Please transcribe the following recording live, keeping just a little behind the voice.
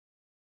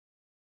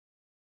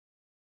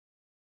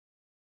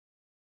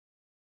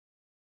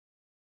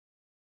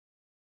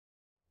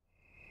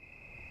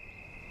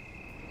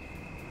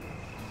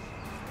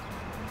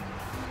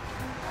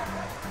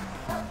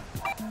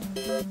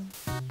I'm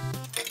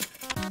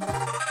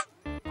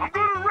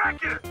gonna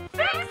wreck it!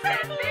 Fix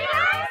it,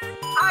 Leon!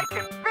 I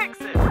can fix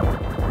it!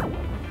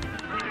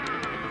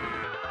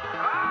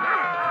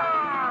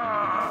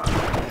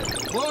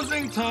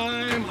 Closing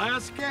time,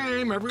 last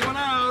game, everyone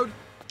out.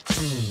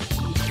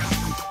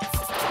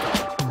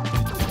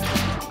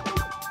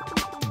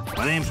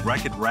 My name's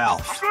Wreck-It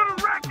Ralph. I'm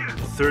gonna wreck it!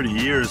 30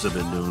 years I've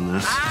been doing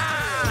this.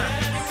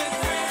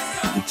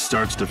 It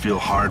starts to feel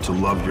hard to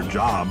love your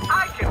job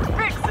I can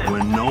fix it!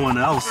 when no one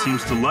else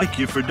seems to like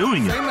you for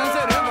doing it. Same as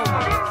it ever I'm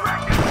was. gonna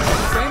wreck it!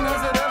 Same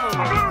as it ever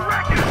I'm was. gonna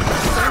wreck it!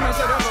 Same as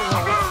it ever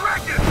I'm was. gonna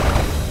wreck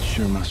it!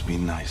 Sure must be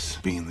nice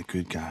being the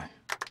good guy.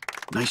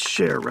 Nice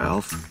share,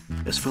 Ralph.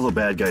 As fellow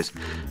bad guys,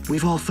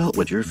 we've all felt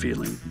what you're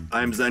feeling.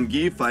 I'm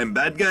Zangief, I'm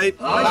bad guy.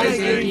 Hi,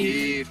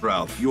 Zangief.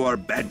 Ralph, you are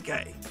bad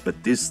guy.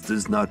 But this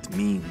does not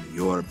mean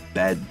you're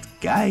bad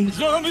guy.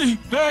 Zombie,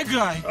 bad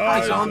guy.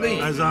 Hi, Zombie.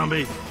 Hi,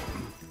 zombie.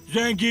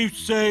 Zangief's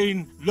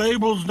saying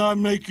labels not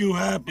make you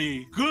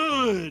happy.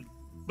 Good,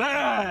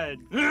 bad.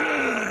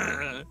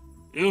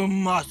 You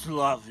must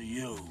love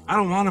you. I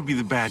don't want to be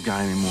the bad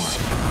guy anymore.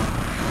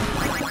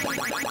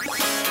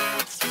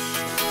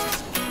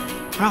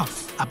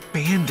 Ralph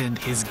abandoned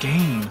his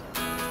game.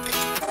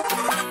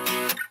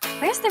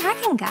 Where's the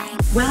wrecking guy?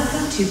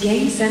 Welcome to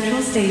Game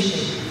Central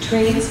Station.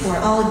 Trains for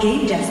all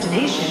game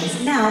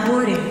destinations now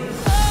boarding.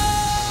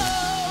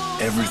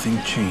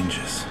 Everything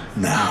changes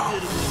now.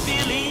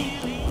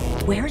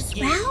 Where's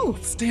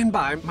Ralph? Stand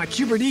by, my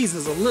Cuberdese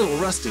is a little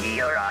rusty.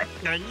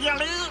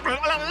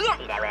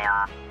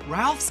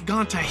 Ralph's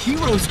gone to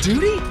hero's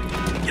duty?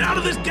 Get out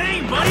of this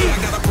game, buddy!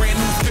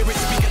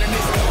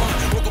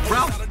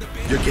 Ralph,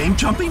 you're game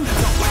jumping?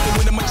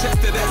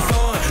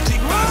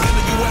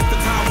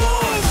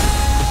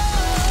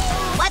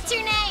 What's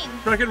your name?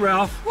 Wreck-It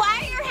Ralph. Why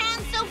are your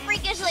hands so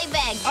freakishly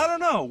big? I don't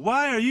know.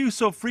 Why are you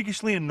so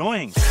freakishly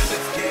annoying?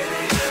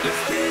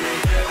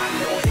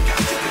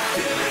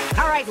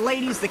 All right,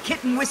 ladies, the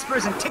kitten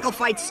whispers and tickle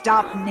fights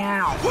stop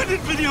now. When did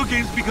video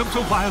games become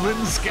so violent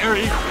and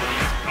scary?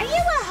 Are you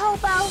a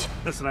hobo?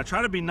 Listen, I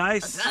try to be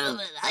nice.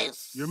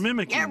 You're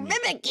mimicking You're me.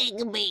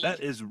 mimicking me. That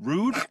is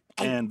rude,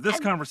 and this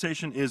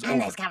conversation is over.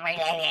 This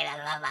conversation.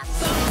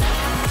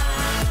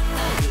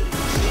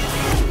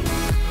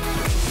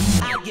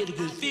 I get a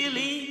good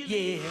feeling,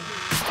 yeah.